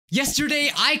Yesterday,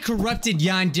 I corrupted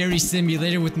Yandere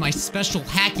Simulator with my special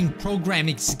hacking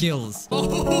programming skills.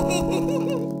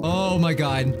 Oh my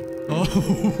god. Oh.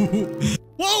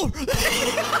 Whoa!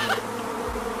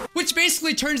 Which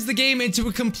basically turns the game into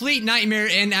a complete nightmare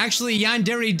and actually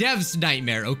Yandere devs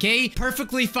nightmare, okay?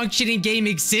 Perfectly functioning game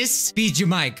exists. Bijuu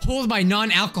Mike, hold my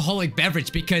non-alcoholic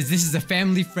beverage because this is a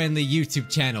family-friendly YouTube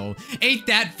channel. Ain't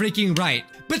that freaking right?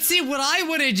 But see, what I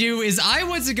want to do is I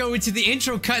want to go into the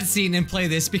intro cutscene and play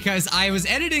this because I was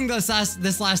editing this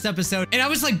last episode and I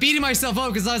was like beating myself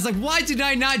up because I was like, why did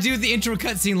I not do the intro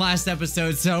cutscene last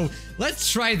episode? So let's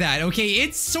try that, okay?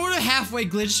 It's sort of halfway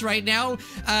glitched right now.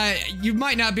 You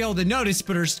might not be able to notice,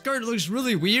 but her skirt looks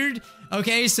really weird.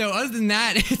 Okay, so other than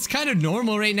that, it's kind of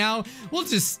normal right now. We'll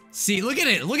just see. Look at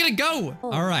it go.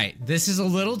 All right, this is a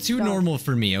little too normal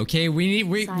for me. Okay, we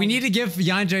need to give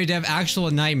Yandere Dev actual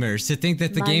nightmares to think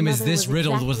that the game is this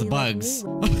riddled with bugs.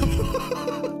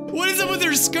 What is up with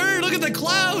her skirt? Look at the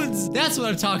clouds. That's what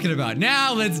I'm talking about.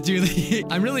 Now let's do the.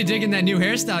 I'm really digging that new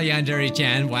hairstyle,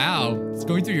 Yandere-chan. Wow, it's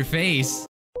going through your face.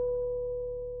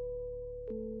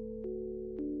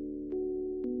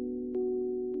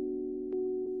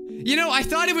 You know, I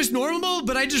thought it was normal,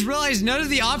 but I just realized none of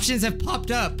the options have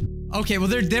popped up. Okay, well,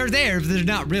 they're there, but they're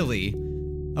not really.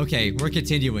 Okay, we're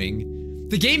continuing.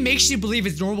 The game makes you believe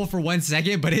it's normal for 1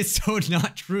 second, but it's so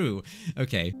not true.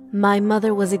 Okay. My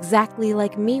mother was exactly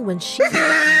like me when she...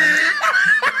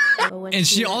 And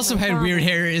she also had weird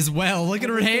hair as well. Look at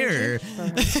her hair.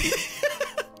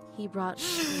 He brought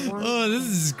oh, this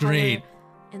is great.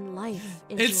 And life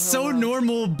it's so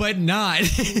normal, but not.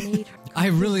 I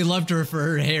really loved her for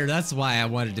her hair. That's why I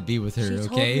wanted to be with her, she okay?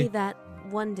 Told me that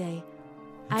one day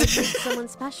I'd be someone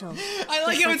special. I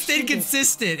like how it stayed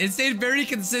consistent. It stayed very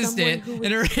consistent in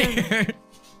her hair.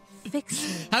 Fix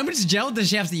me. How much gel does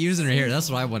she have to use in her hair? That's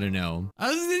what I want to know.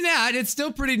 Other than that, it's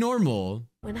still pretty normal.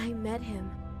 When I met him,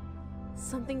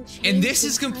 something changed. And this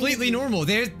is completely normal.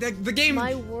 The game,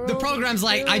 the program's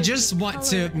like, I just want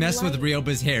to mess with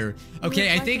Ryoba's hair.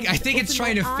 Okay, I think it's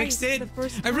trying to fix it.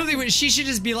 I really wish she should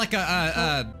just be like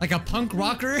a punk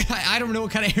rocker. I don't know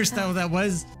what kind of hairstyle that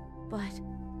was.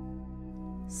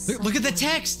 But look at the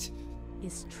text.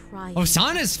 Is trying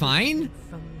Osana's fine.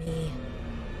 From me.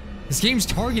 This game's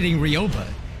targeting Ryoba.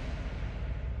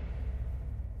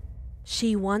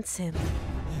 She wants him.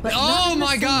 But oh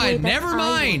my god, never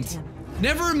mind.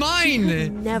 Never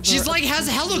mind. She's like has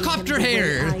helicopter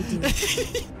hair.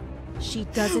 She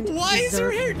doesn't. Why is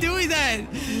her hair doing that?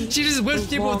 She just whips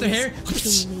people with her hair.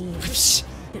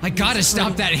 I gotta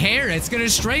stop that hair. It's gonna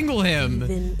strangle him.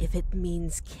 Even if it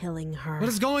means killing her. What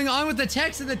is going on with the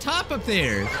text at the top up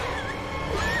there?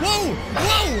 Whoa!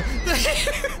 Whoa! The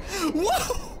hair!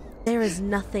 Whoa! There is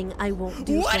nothing I won't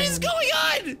do. What is going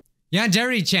on?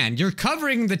 Yandere-chan, you're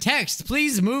covering the text.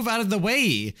 Please move out of the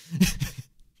way.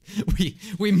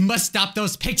 We must stop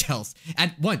those pigtails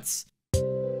at once.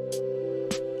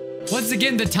 Once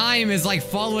again, the time is like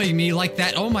following me like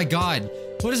that. Oh my god.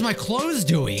 What is my clothes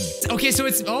doing? Okay, so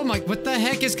it's, oh my, what the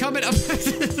heck is coming up?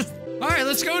 All right,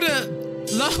 let's go to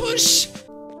Lahush.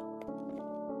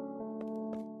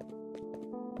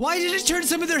 Why did it turn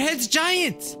some of their heads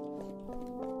giant?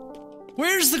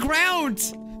 Where's the ground?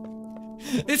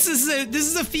 This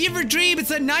is a fever dream.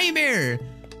 It's a nightmare.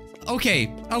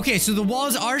 Okay, so the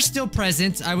walls are still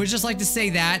present. I would just like to say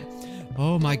that.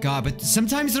 Oh my god, but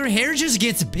sometimes their hair just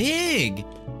gets big.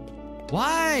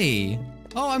 Why?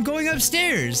 Oh, I'm going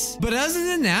upstairs. But other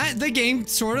than that, the game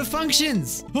sort of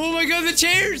functions. Oh my god, the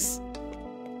chairs!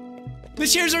 The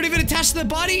chairs aren't even attached to the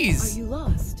bodies! Are you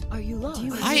lost? Are you lost?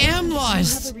 I am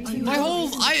lost!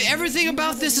 Everything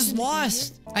about this is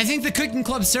lost. I think the cooking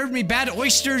club served me bad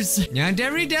oysters.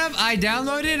 Yandere Dev, I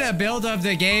downloaded a build of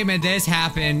the game and this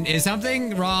happened. Is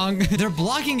something wrong? They're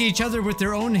blocking each other with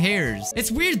their own hairs. It's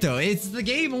weird though. It's the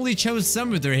game only chose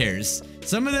some of their hairs.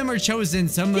 Some of them are chosen,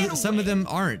 some of them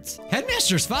aren't.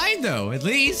 Headmaster's fine though, at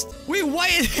least. Wait, what?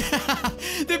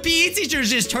 The PE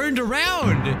teacher's just turned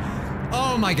around.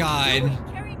 Oh my god.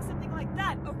 Carrying something like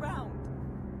that around.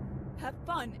 Have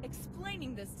fun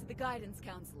explaining this to the guidance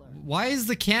counselor. Why is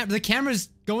the camera's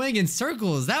going in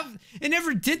circles? It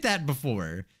never did that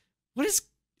before. What is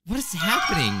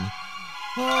happening?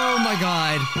 Oh my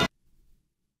god.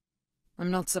 I'm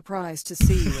not surprised to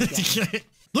see you again.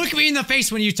 Look me in the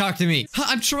face when you talk to me.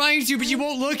 I'm trying to, but you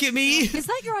won't look at me. Is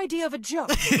that your idea of a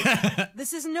joke?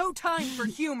 This is no time for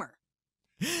humor.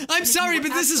 I'm sorry, but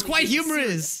this is quite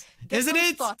humorous, isn't it?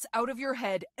 Get those thoughts out of your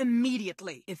head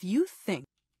immediately. If you think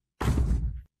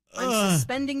I'm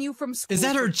suspending you from school. Is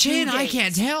that her chin? I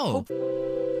can't tell.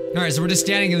 Alright, so we're just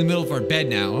standing in the middle of our bed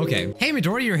now. Okay. Hey,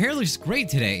 Midori, your hair looks great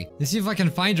today. Let's see if I can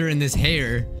find her in this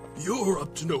hair. You're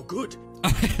up to no good.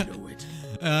 I know it.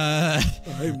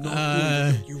 I'm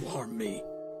not human, you harm me.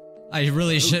 I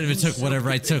really should have took whatever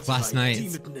I took last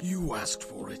night. You asked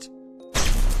for it.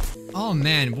 Oh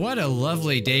man, what a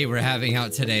lovely day we're having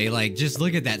out today. Like, just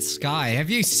look at that sky. Have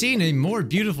you seen a more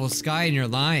beautiful sky in your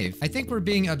life? I think we're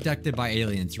being abducted by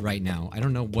aliens right now. I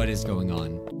don't know what is going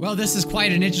on. Well, this is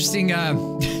quite an interesting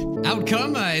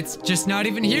outcome. It's just not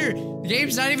even here. The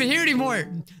game's not even here anymore.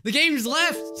 The game's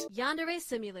left. Yandere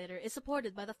Simulator is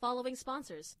supported by the following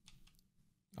sponsors.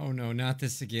 Oh no, not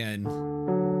this again.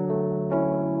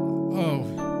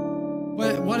 Oh.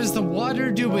 What is the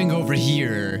water doing over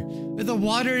here? The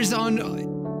water is on...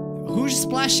 Who's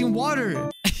splashing water?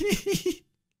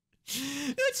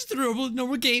 It's a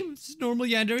normal game. It's a normal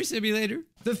Yandere Simulator.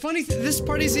 The funny thing, this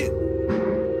part is it...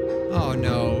 Oh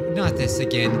no, not this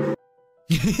again.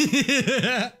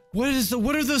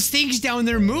 What are those things down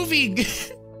there moving?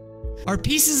 Are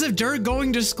pieces of dirt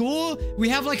going to school? We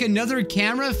have like another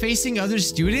camera facing other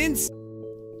students?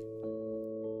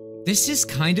 This is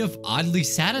kind of oddly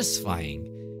satisfying.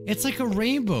 It's like a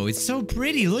rainbow. It's so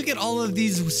pretty. Look at all of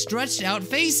these stretched out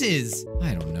faces.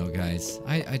 I don't know, guys.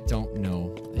 I don't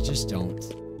know. I just don't.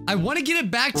 I want to get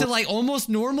it back to like almost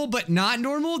normal, but not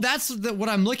normal. That's what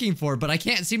I'm looking for, but I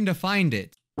can't seem to find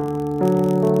it.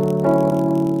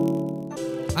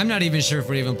 I'm not even sure if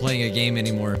we're even playing a game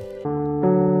anymore.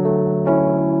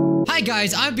 Hi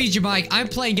guys, I'm Bijuu Mike. I'm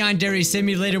playing Yandere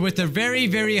Simulator with a very,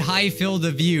 very high field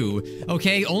of view.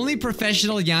 Okay, only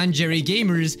professional Yandere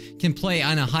gamers can play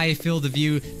on a high field of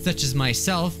view, such as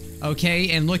myself. Okay,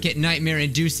 and look at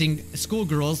nightmare-inducing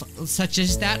schoolgirls such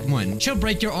as that one. She'll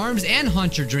break your arms and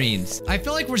haunt your dreams. I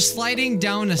feel like we're sliding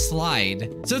down a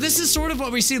slide. So this is sort of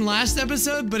what we seen last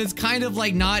episode, but it's kind of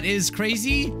like not as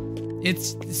crazy.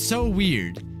 It's so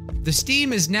weird. The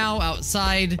steam is now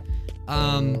outside.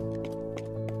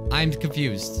 I'm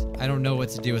confused. I don't know what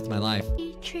to do with my life.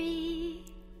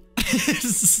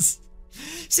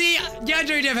 See,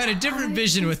 Yandere Dev had a different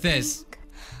vision with this.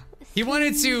 He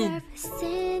wanted to,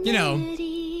 you know,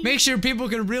 make sure people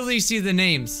can really see the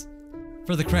names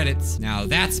for the credits. Now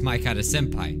that's my kind of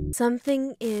senpai.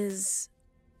 Something is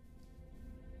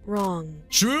wrong.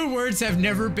 True words have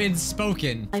never been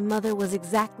spoken. My mother was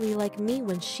exactly like me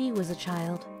when she was a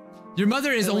child. Your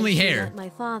mother is only hair. My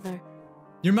father.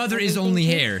 Your mother is only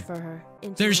hair. For her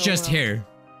There's just hair.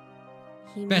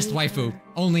 Best waifu.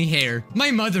 Only hair.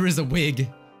 My mother is a wig.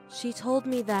 She told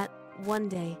me that one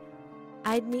day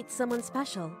I'd meet someone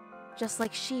special, just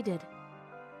like she did.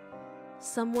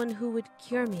 Someone who would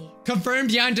cure me.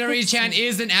 Confirmed Yandere-chan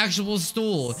is an actual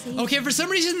stool. Okay, for some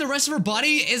reason the rest of her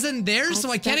body isn't there, so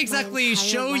I can't exactly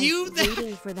show you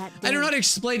that. I don't know how to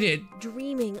explain it.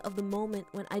 Dreaming of the moment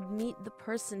when I'd meet the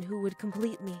person who would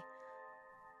complete me.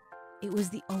 It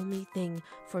was the only thing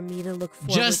for me to look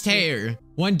forward to. Just hair.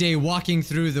 One day walking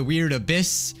through the weird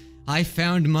abyss, I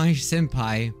found my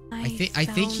senpai. I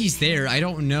think he's there. I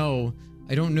don't know.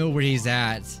 I don't know where he's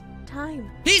at.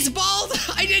 Time. He's bald!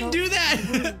 I didn't do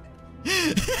that!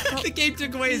 The game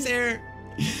took away his hair.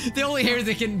 The only hair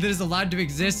that is allowed to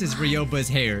exist is Ryoba's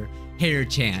hair.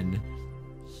 Hair-chan.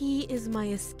 He is my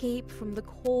escape from the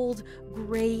cold,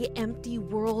 gray, empty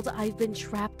world I've been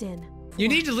trapped in. You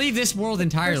need to leave this world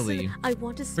entirely. I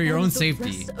want to for your own spend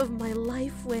safety. The rest of my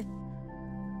life with.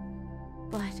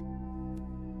 But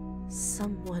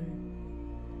someone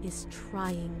is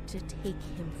trying to take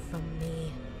him from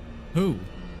me. Who?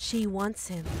 She wants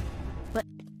him, but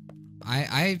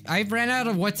I ran out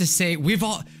of what to say. We're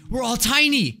all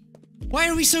tiny. Why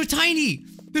are we so tiny?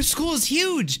 The school is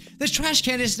huge. The trash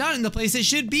can is not in the place it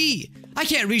should be. I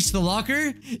can't reach the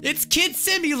locker. It's Kid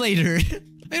Simulator.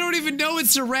 I don't even know what's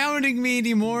surrounding me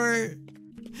anymore.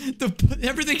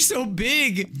 Everything's so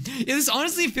big. This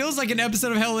honestly feels like an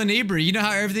episode of Hell and Neighbor. You know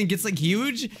how everything gets like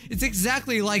huge? It's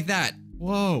exactly like that.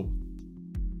 Whoa.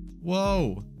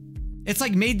 Whoa. It's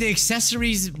like made the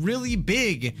accessories really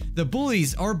big. The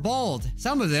bullies are bald.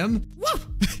 Some of them.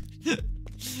 Woo!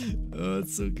 Oh,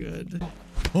 it's so good.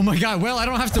 Oh my god, well, I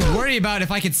don't have to worry about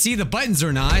if I can see the buttons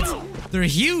or not. They're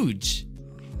huge.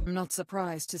 I'm not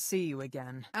surprised to see you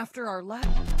again. After our last...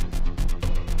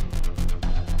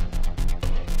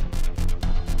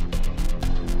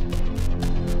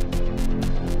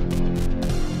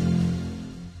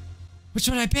 Which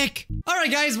one I pick?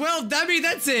 Alright guys, well, I mean,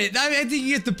 that's it. I think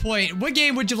you get the point. What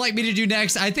game would you like me to do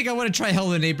next? I think I want to try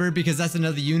Hello Neighbor because that's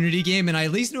another Unity game and I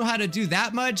at least know how to do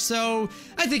that much, so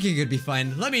I think it could be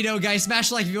fun. Let me know, guys. Smash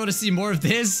like if you want to see more of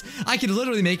this. I can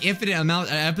literally make infinite amount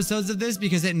of episodes of this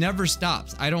because it never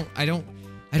stops. I don't know.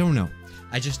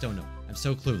 I just don't know. I'm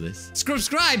so clueless.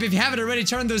 Subscribe if you haven't already.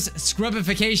 Turn those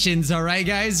scrubifications, all right,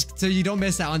 guys? So you don't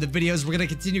miss out on the videos. We're gonna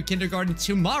continue kindergarten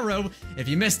tomorrow. If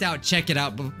you missed out, check it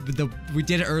out. We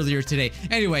did it earlier today.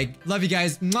 Anyway, love you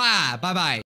guys. Mwah! Bye-bye.